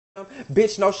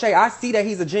Bitch, no shade. I see that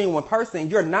he's a genuine person.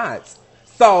 You're not.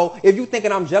 So if you thinking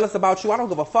I'm jealous about you, I don't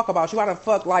give a fuck about you. I done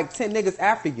fucked like 10 niggas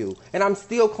after you. And I'm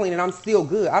still clean and I'm still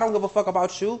good. I don't give a fuck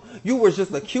about you. You was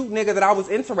just a cute nigga that I was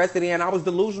interested in. I was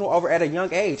delusional over at a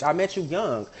young age. I met you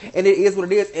young. And it is what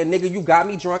it is. And nigga, you got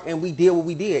me drunk and we did what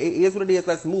we did. It is what it is.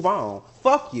 Let's move on.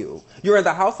 Fuck you. You're in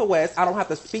the House of West. I don't have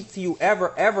to speak to you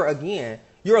ever again.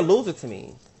 You're a loser to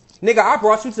me. Nigga, I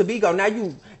brought you to Vigo. Now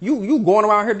you going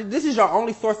around here. This is your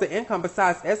only source of income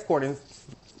besides escorting,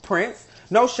 Prince.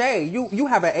 No shade. You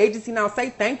have an agency now. Say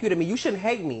thank you to me. You shouldn't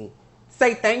hate me.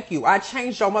 Say thank you. I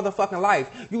changed your motherfucking life.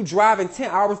 You driving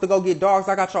 10 hours to go get dogs.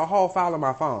 I got your whole file on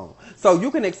my phone. So you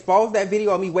can expose that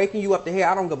video of me waking you up to here.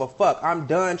 I don't give a fuck. I'm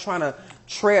done trying to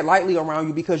tread lightly around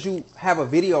you because you have a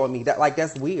video of me.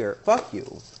 That's weird. Fuck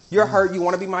you. You're hurt. You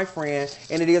want to be my friend,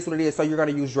 and it is what it is. So you're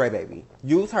gonna use Dre, baby.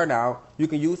 Use her now. You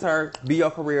can use her. Be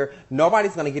your career.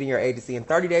 Nobody's gonna get in your agency. In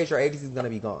 30 days, your agency's gonna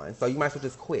be gone. So you might as well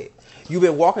just quit. You've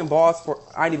been walking balls for.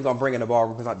 I ain't even gonna bring in the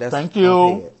ball because that's. Thank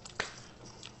you.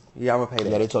 Yeah, I'm gonna pay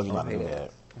that. Yeah, they told you not to do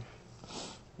that.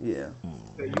 Yeah.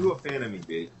 So you a fan of me,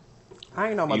 bitch? I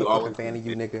ain't no motherfucking fan of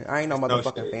you, nigga. I ain't no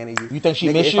motherfucking fan of you. You think she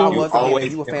nigga, miss if you? I was a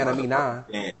fan, you a fan of me now.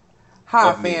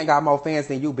 How a fan got more fans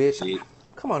than you, bitch?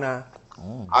 Come on now.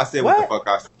 I said what the fuck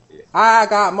I said. I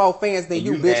got more fans than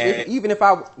you, bitch. Even if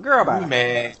I, girl, bye. You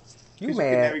mad? You mad? You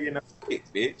can never get no dick,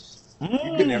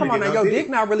 bitch. Come on now, your dick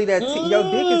not really that. Your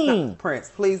dick is not.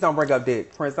 Prince, please don't bring up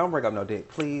dick. Prince, don't bring up no dick,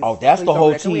 please. Oh, that's please the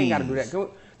whole team. We ain't gotta do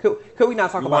that. Could we not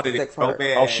talk about the sex part?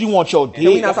 Oh, she wants your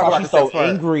dick. That's why she's so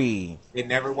angry. It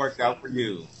never worked out for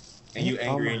you, and you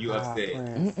angry and you upset.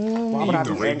 Why would I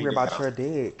be angry about your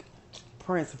dick?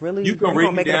 Prince, really? You can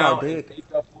read make it about dick. Take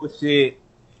up bullshit.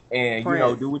 And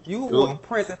Prince, do what you do.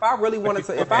 Prince, if I really wanted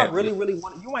to, if I really wanted,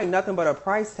 you ain't nothing but a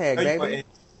price tag, baby.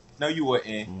 No, you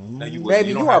wouldn't. No, you wouldn't.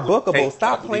 Baby, you are bookable.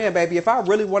 Stop playing, baby. If I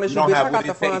really wanted you, bitch, I got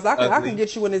the funds. I can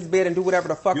get you in this bed and do whatever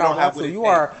the fuck I want to. You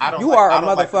are a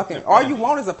motherfucking. All you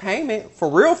want is a payment, for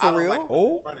real, for real.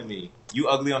 Oh, in front of me. You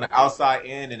ugly on the outside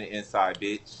and in the inside,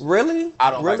 bitch. Really?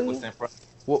 I don't like what's in front.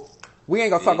 Well, we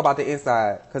ain't gonna talk about the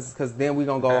inside, cause then we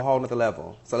gonna go a whole nother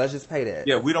level. So let's just pay that.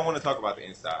 Yeah, we don't want to talk about the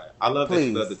inside. I love that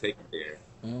you love to take it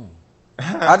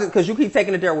there. Cause you keep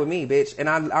taking it there with me, bitch, and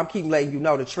I'm keep letting you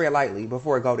know to tread lightly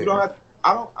before it go there.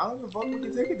 I don't give a fuck. We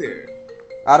can take it there.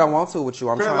 I don't want to with you.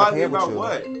 I'm trying to pay with you.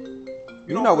 What?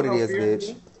 You know what it is,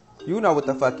 bitch. You know what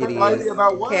the fuck it is.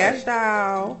 Cash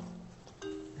down.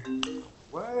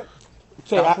 What?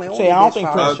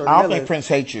 I don't think Prince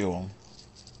hates you.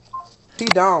 He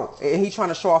don't. And he trying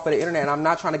to show off for the internet, and I'm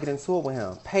not trying to get into it with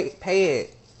him. Pay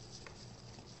it.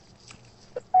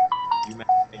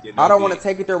 I don't want to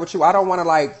take it there with you. I don't want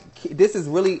to this is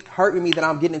really hurting me that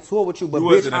I'm getting into it with you, but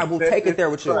bitch, I will take it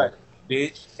there with you.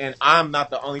 Bitch, and I'm not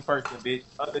the only person, bitch.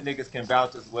 Other niggas can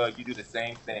vouch as well. You do the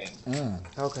same thing.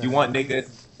 Okay. You want niggas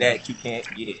that you can't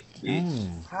get,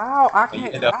 bitch. How? I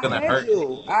can't.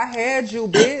 I had you,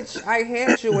 bitch. I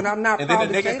had you, and I'm not. And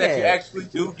then the niggas that you actually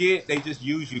do get, they just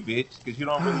use you, bitch, because you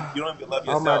don't even love yourself.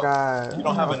 Oh my god. You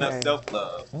don't have enough self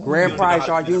love. Grand prize,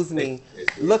 y'all use me.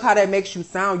 Look how that makes you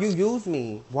sound. You use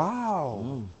me.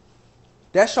 Wow.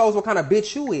 That shows what kind of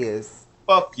bitch you is.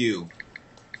 Fuck you,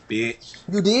 bitch.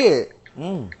 You did.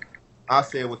 I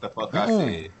said what the fuck I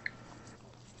said.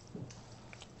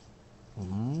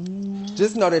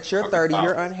 Just know that you're 30,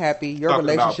 you're unhappy, your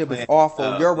relationship is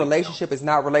awful, your relationship is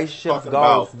not relationships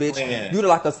goals, bitch. You look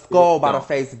like a skull by the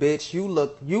face, bitch.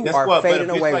 You are fading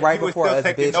away right before us,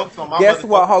 bitch. Guess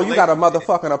what, ho? You got a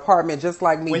motherfucking apartment just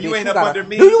like me, bitch.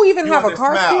 Do you even have a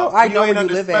car still? I know where you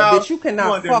live at, bitch. You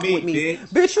cannot fuck with me.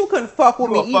 Bitch, you couldn't fuck with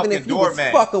me even if you was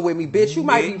fucking with me, bitch. You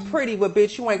might be pretty, but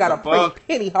bitch, you ain't got a pretty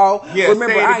penny, ho.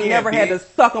 Remember, I ain't never had to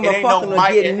suck him or fuck him to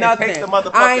get nothing.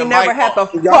 I ain't never had to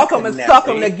fuck him and suck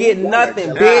him to get nothing,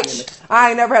 bitch. I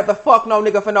ain't never had to fuck no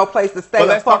nigga for no place to stay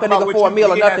or fuck a nigga for a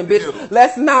meal or nothing, bitch.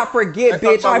 Let's not forget,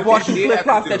 bitch, I bought you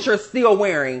flip-flops that you're still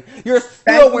wearing. You're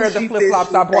still wearing the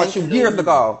flip-flops I bought you years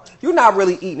ago. You're not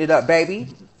really eating it up, baby.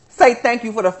 Say thank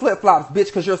you for the flip-flops, bitch,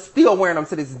 because you're still wearing them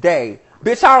to this day.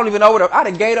 Bitch, I don't even know what I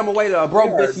done gave them away to a broke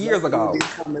bitch years ago.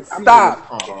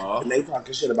 Stop. And they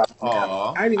talking shit about me.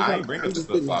 I ain't bring up the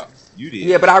flip-flops. You did.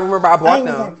 Yeah, but I remember I bought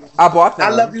them. I bought them. I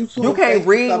love you too. You can't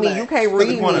read me. You can't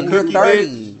read me. You're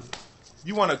 30.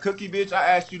 You want a cookie, bitch? I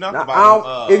asked you not to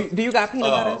buy them. Do you got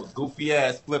peanut butter? Goofy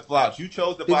ass flip flops. You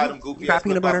chose to buy them goofy ass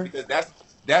flip flops because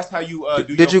that's how you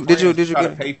do. Did you try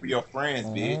to pay for your friends,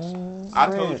 bitch? I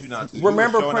told you not to.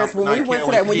 Remember, Prince, when we went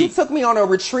to that, when you took me on a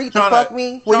retreat to fuck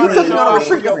me, when you took me on a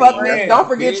retreat to fuck me, don't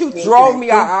forget you drove me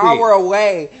an hour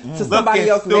away to somebody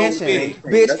else's mansion,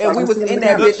 bitch, and we was in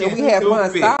that bitch and we had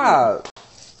fun. Stop.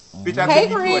 Bitch, I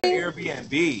took you to an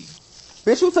Airbnb.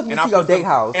 Bitch, you took me to your date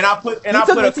house. And I put a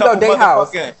couple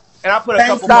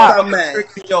motherfucking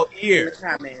tricks in your ear,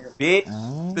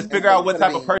 bitch, to figure out what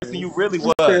type of person you really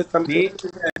was, bitch.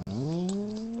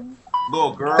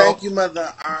 Little girl. Thank you,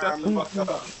 Mother. Shut the fuck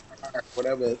up.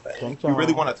 Whatever it's saying. You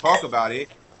really want to talk about it?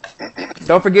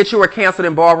 Don't forget you were canceled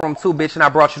in ballroom too, bitch, and I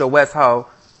brought you to West Ho.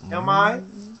 Am I?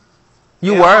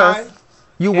 You was.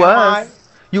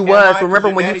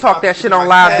 Remember when you talked that shit on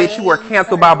live, bitch, you were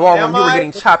canceled by ballroom. You were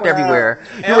getting chopped everywhere.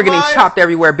 You were getting chopped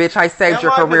everywhere, bitch. I saved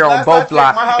your career on both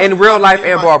blocks. In real life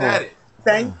and ballroom.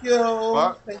 Thank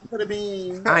you. Thank you for the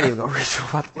beans. I ain't even gonna read you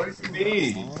about that. What do you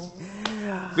mean?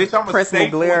 Bitch, I'm a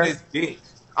staple in this bitch.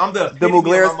 I'm the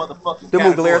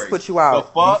Muglears put you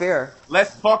out. Be fair.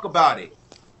 Let's talk about it.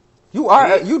 You are.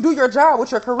 Bitch. You do your job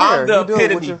with your career. I'm the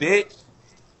epitome, bitch.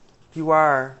 You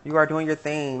are doing your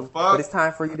thing. But it's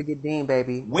time for you to get deemed,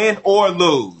 baby. Win or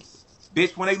lose.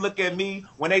 Bitch, when they look at me,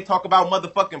 when they talk about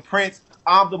motherfucking Prince,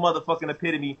 I'm the motherfucking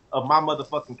epitome of my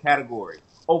motherfucking category.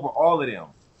 Over all of them.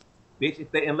 Bitch,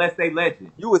 unless they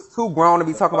legend. You was too grown to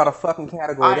be talking about a fucking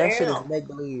category. That shit is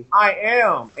make-believe. I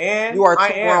am. And you are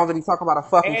too grown to be talking about a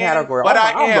fucking category. But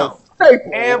I am.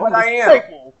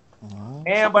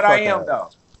 But I am, though.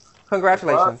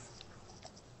 Congratulations.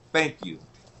 Thank you.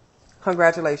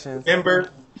 Congratulations. Remember,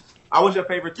 I was your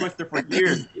favorite twister for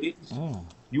years, bitch.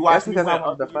 You watched me win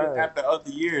after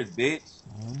other years, bitch.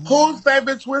 Whose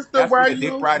favorite twister were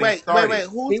you? Wait.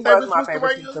 Whose favorite twister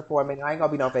were you? Twister for a minute. I ain't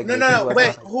gonna be no fake. No.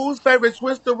 Wait. Whose favorite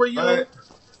twister were you?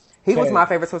 He was my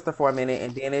favorite twister for a minute,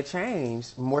 and then it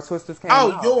changed. More twisters came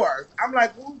out. Oh, yours. I'm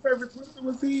like, whose favorite twister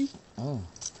was he?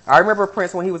 I remember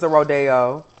Prince when he was a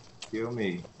rodeo. Kill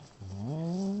me.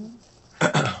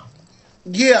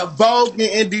 Yeah, Vogue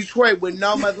in Detroit with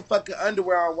no motherfucking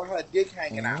underwear on with her dick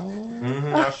hanging out.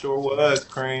 I sure was,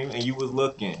 Cream, and you was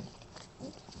looking.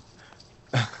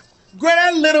 Girl,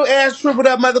 that little ass shriveled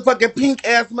up motherfucking pink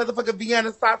ass motherfucking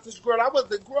Vienna sausage girl. I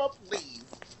wasn't, girl, please.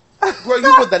 Girl,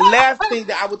 you were the last thing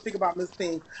that I would think about Miss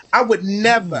Thing. I would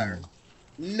never.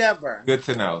 Good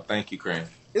to know. Thank you, Cream.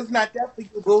 It's not that for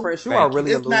you, boo. Prince, you are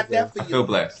really a loser. It's not that for you. I feel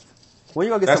blessed. When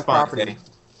you gonna get some property?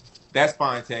 That's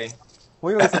fine, Tay.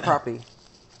 When you gonna get some property?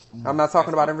 I'm not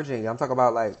talking about in Virginia. I'm talking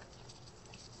about like.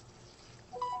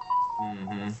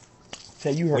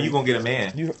 Tay, you heard. When you gonna get a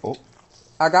man?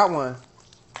 I got one.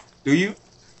 Do you?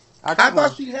 I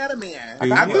thought she had a man.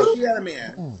 I thought she had a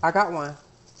man. I got one.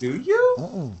 Do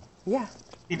you? Yeah.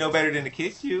 He know better than to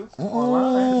kiss you.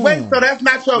 Wait, so that's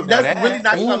not your. That's really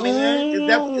not your man. Is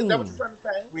that what you're trying to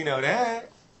say? We know that.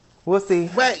 We'll see.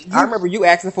 Wait, I remember you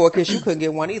asking for a kiss. You couldn't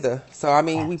get one either. So I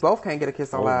mean, we both can't get a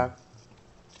kiss on live.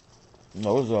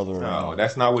 No,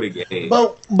 that's not what it gave.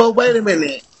 But wait a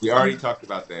minute. We already talked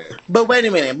about that. But wait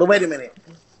a minute.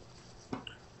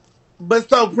 But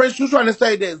so Prince, you trying to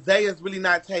say that Zay is really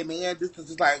not Tay, man? This is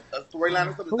just like a storyline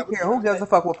or something? Who gives a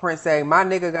fuck what Prince say? My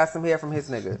nigga got some hair from his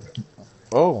nigga.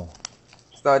 Oh.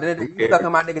 So then you suck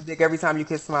on my nigga dick every time you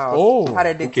kiss Smiles. Oh. How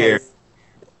that dick taste?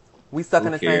 We suck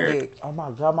in the same dick. Oh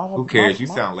my God. Who cares? You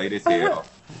sound late as hell.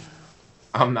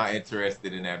 I'm not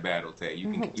interested in that battle, Tay.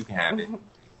 You can have it.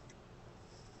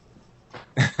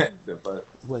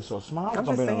 Wait, so Smiles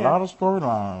gonna be in a lot of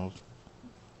storylines.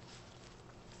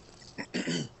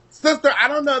 Sister, I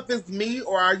don't know if it's me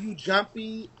or are you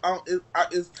jumpy?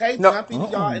 Is Tay jumpy to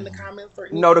y'all in the comments or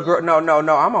anything? No, the girl.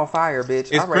 No. I'm on fire,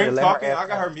 bitch. Is Prince talking? I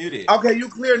got her muted. Okay, you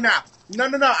clear now. No.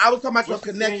 I was talking about your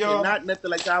connection, not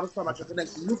nothing like that. I was talking about your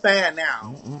connection. You fan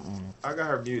now. I got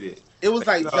her muted. It was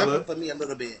like jumping for me a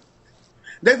little bit.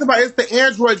 It's the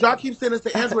Android. Y'all keep saying it's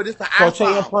the Android. It's the iPhone. So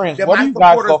Tay and Prince, what do you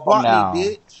guys go for now?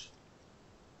 Bitch.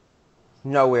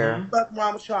 Nowhere. Fuck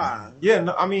wrong with y'all. Yeah,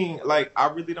 no, I mean, like, I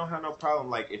really don't have no problem.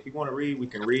 Like, if you want to read, we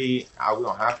can read. We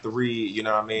don't have to read. You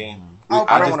know what I mean?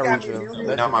 I don't want to read you.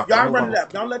 Y'all run it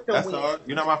up. Don't let them That's win. all.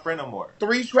 You're not my friend no more.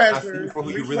 Three treasures. For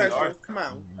who you really are. Come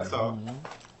on. That's all.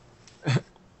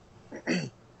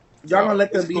 Y'all gonna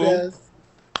let them beat us?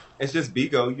 It's just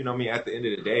Bigo, you know what I mean? At the end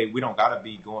of the day, we don't gotta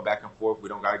be going back and forth. We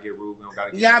don't gotta get rude. We don't gotta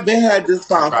get. Yeah, I've been had this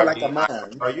phone for like a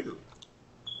month. Are you?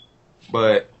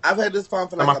 But I've had this phone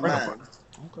for like a month.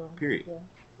 Okay. Period. Yeah.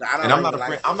 And I'm not a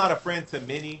friend. I'm not a friend to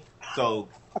many. So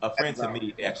a friend to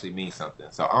me actually means something.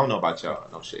 So I don't know about y'all.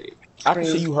 No shade. I can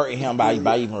see you hurting him by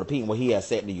even repeating what he has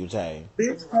said to you, Tay.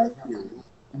 Bitch, thank you.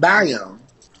 Buy him.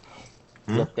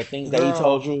 The things that he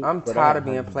told you. I'm tired of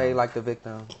being played like the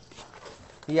victim.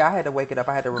 Yeah, I had to wake it up.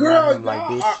 I had to remind him, like,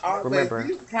 bitch, remember,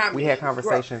 we had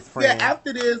conversations, friends. Yeah,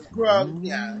 after this, girl,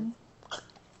 yeah.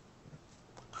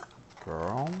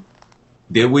 Girl.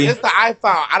 Did we? It's the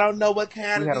iPhone. I don't know what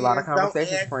kind We it had a lot of is. Don't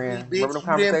conversations, ask me, friend. Remember them bitch.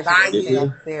 You didn't conversations? buy Did Everything it. I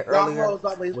we? said Y'all earlier hoes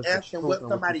always was the asking truth what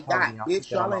and what you somebody told me. got, I put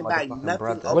bitch. that on Y'all my ain't buy motherfucking nothing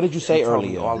brother. What over did you here. say You told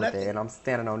me earlier? all of that, Nothing. and I'm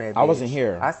standing on that, I wasn't bitch.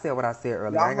 here. I said what I said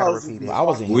earlier. I Y'all ain't gotta hoes is repeat it. I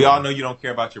wasn't We here. all know you don't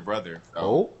care about your brother,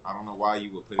 so Oh, I don't know why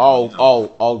you would put it on him.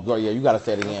 girl, yeah, you gotta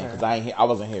say it again Okay. because I ain't. I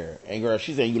wasn't here. And girl,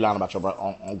 she said you lying about your brother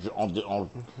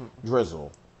on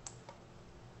Drizzle.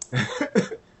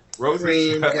 Rosie,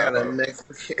 Cream shut got a up.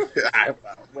 Mexican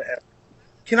iPhone. Whatever.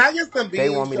 Can I get some They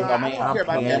beans, want me y'all? to. No, I don't ma'am. I'm care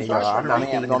No, about ma'am, paying that. it, Y'all y'all. sir. I'm trying to No, not make me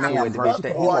ma'am. feeding No, into hot. ma'am. it. The bitch Fuck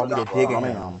that he all want me to dig y'all. No, in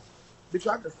him. ma'am. Bitch,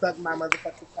 y'all can suck my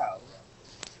motherfucking toe.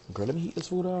 Girl, let me heat this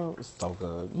food up. It's so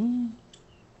good.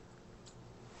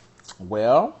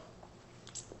 Well,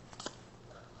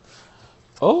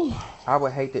 oh, I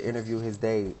would hate to interview his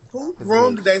date. Whose His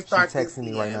room did bitch. they She start this texting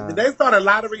me right in? Did now. they start a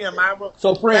lottery in my room?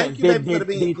 so Thank Prince, you, baby, for the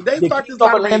beans. Did they did start Keith this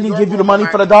over lottery in Landy your give you the room or money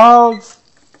my for the room? dogs?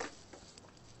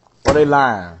 Or they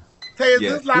lying? Tay, is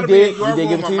this Yes. He lottery in did. He your did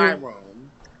give room it or to my you.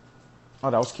 room?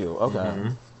 Oh, that was cute. Okay,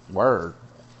 Mm-hmm. word.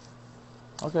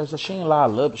 Okay, so she ain't lie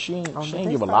to love. Oh, She did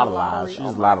ain't they give a start lot a of lies. lottery? She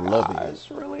Oh just my lied to love you.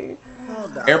 gosh, really?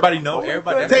 Hold on. Everybody know. Oh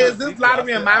my Everybody. That's Tay, not goodness. is a this secret.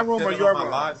 lottery in my I've room said or it on your my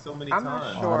live room? so many I'm not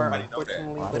times. Oh, I don't sure, know. Everybody know that.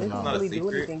 unfortunately, I but didn't it It's doesn't not know. a really do secret.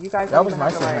 anything. You guys That don't was even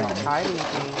have nice to of like him. hide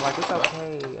anything. Like it's What?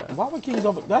 okay. Why would Kings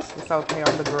over? It's okay.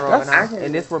 I'm the girl, and That's I I'm. can't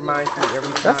And even this see it. reminds me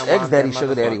every that's time why ex I'm that daddy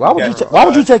sugar daddy. motherfucking You got girl. Why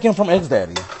would you what? take him from ex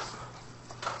daddy?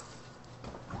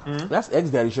 Hmm? That's ex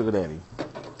daddy sugar daddy.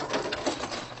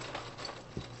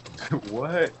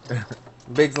 What?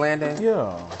 Biggs Landing.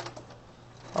 Yeah.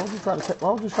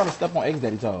 Why would you try to step on ex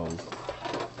daddy toes?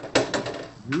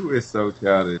 You is so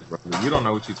childish, brother. You don't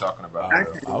know what you're talking about, I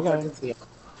bro. can't even Okay. fucking see it.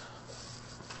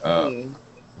 Uh,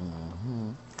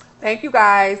 Hmm. Thank you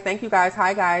guys. Thank you guys.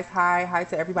 Hi guys. Hi. Hi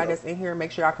to everybody that's in here.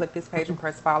 Make sure y'all click this page and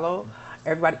press follow.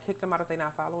 Everybody kick them out if they're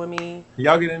not following me.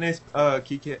 y'all getting this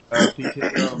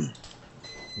PK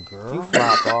You Girl.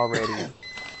 flopped already.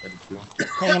 ready to?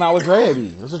 Hanging out with Dreddy.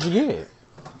 That's what you get.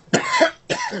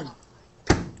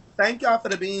 Thank y'all for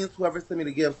the beans, whoever sent me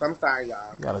the gifts. I'm sorry,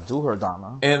 y'all. You gotta do her,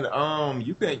 Donna. And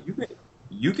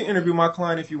you can interview my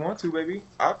client if you want to, baby.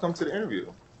 I'll come to the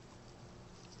interview.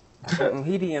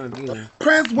 He DM'd me.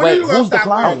 Prince, when are Wait, you gonna who's the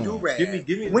stop wearing Oh, client? do-rags?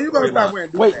 give me the When you gonna stop storyline.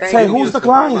 wearing Wait, Thank Tay, Give do-rags? me you. the who's the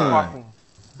Thank you for storyline. client? walking.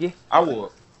 Yeah. I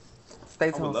will.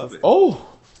 Stay I would tuned, love sis. it. Oh,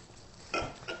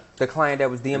 The client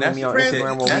that was And DMing that's me just on Prince,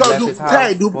 Instagram when we that's so left just his do what.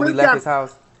 Tay, house. do When we Prince left got his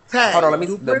house. Hold on, Tay, let me.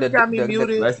 do Prince got me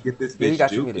muted? Let's get this Yeah, he bitch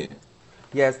got you muted. juking.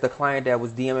 Yes, the client that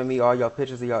was DMing me all your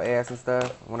pictures of your ass and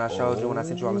stuff. When I showed you, when I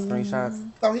sent you all the screenshots,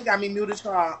 oh, So he got me muted,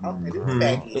 y'all. Okay, this Hmm.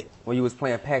 faggot. when you was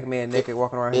playing Pac-Man it, naked,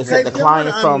 walking around his is it Tay, the bitch. tell her to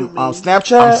client from unmute me.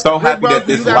 I'm Snapchat? so Rick happy that Rosa,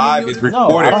 this you got me live is muted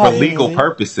No, too. I recorded don't for have you legal muted.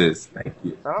 purposes. Thank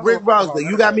you. I don't give Rick a fuck Rosa, about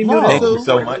you none of got that. me You muted No. Thank you too.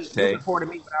 so recorded me. much, You Tay. recorded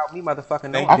me without me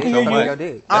motherfucking Thank knowing, I you can bitch. hear so I'm sucking you. your much.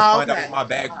 dick. Let's Oh, find out okay. what my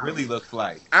bag really looks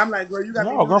like. I'm like, girl, you got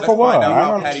me No, girl, muted for Let's too. what? find out I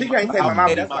how don't. patty She my can't take how my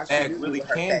mouth. petty That's my why she bag muted me really with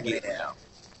her can faggot get ass. now.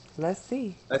 Let's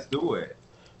see. Let's do it.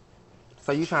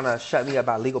 So you trying to shut me up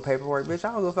about legal paperwork, bitch?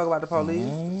 I don't give a fuck about the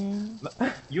police. No,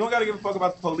 you don't gotta give a fuck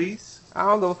about the police, I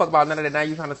don't give a fuck about none of that. Now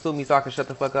you trying to sue me so I can shut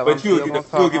the fuck up. I'm but still gonna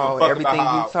you'll talk, give a ho. fuck about Everything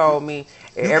you how told me,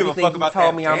 you give a everything fuck you about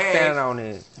told that me, I'm bag. standing on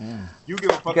it. You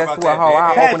give a fuck Guess about what, that ho?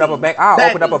 I'll bag. open up a Peggy, bank. I'll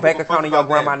open up You a Peggy, give bank a fuck account in your about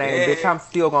grandma that name, bitch. bag. I'm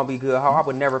still gonna be good, ho. I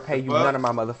would never pay The you none fuck? of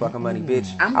my motherfucking money,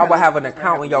 bitch. I'm I would gonna have an I'm gonna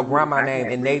account have in a your remove. grandma I name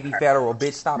can't in remove Navy her. Federal,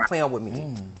 bitch. Stop playing with me.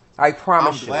 I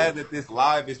I'm promise you. glad that this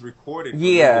live is recorded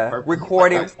for legal Yeah, purposes,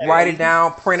 record like I it, write it said.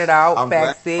 down, print it out, I'm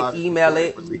glad fax this it, live is email recorded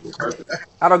it. for legal purposes.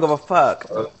 I don't give a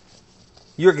fuck.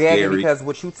 You're gagging Scary. because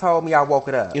what you told me, I woke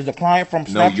it up. Is the client from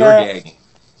No, you're Snapchat? gagging.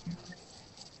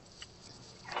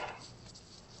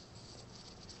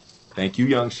 Thank you,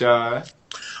 Young Shy.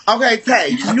 Okay,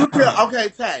 Tay, can you tell? Okay,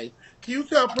 Tay, can you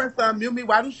tell Prince to unmute me?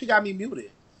 Why do she got me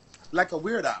muted like a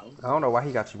weirdo? I don't know why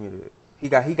he got you muted. He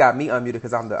got me unmuted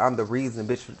because I'm the reason,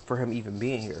 bitch, for him even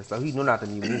being here. So he knew not to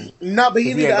mute me No, but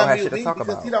he because he need to ain't gonna have shit unmute to me talk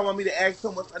because he about. don't want me to ask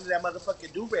him what's under that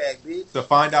motherfucking do rag, To bitch.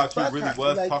 find out you Fuck really her.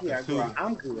 was Like, talking yeah, girl, to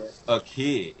I'm good. a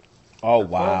kid. Oh The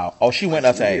fuck? wow. Oh, she went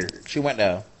That's there. Tay. weird. She went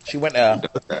there. She went Who there.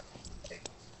 does that?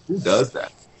 Who does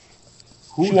that?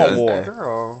 She Who want does more. that?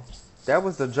 Girl, that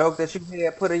was the joke that you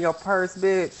had put in your purse,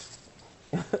 bitch.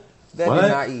 That did What?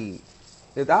 not eat.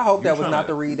 I hope You that was trying not to?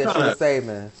 the read You that you trying was to?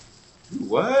 saving. You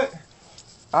what?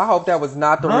 I hope that was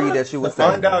not the read Huh? that you To was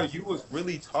find saving. out you was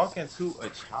really talking to a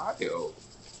child.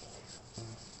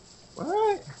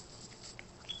 What?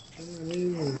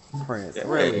 Prince, Dang.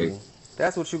 really?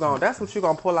 That's what you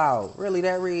gonna pull out. Really,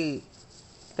 that read?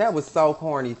 That was so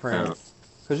corny, Prince.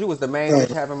 Cause you was the main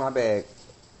bitch having my bag.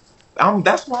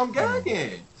 That's why I'm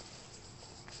gagging.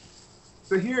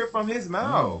 To hear it from his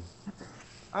mouth.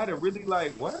 I'd have really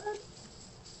like, what?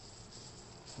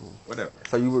 Whatever.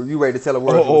 So you ready to tell the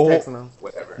Oh, world you was oh, texting him?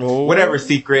 Whatever. Whatever, oh.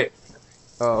 secret.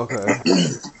 Oh, okay.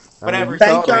 I mean, Whatever, you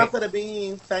Thank told y'all them. secret. for the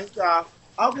beans. Thank y'all.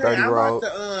 Okay, 30 I'm about road. to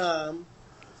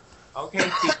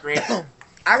Okay, secret.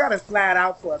 I gotta slide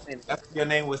out for a minute. That's your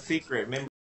name was secret. Remember.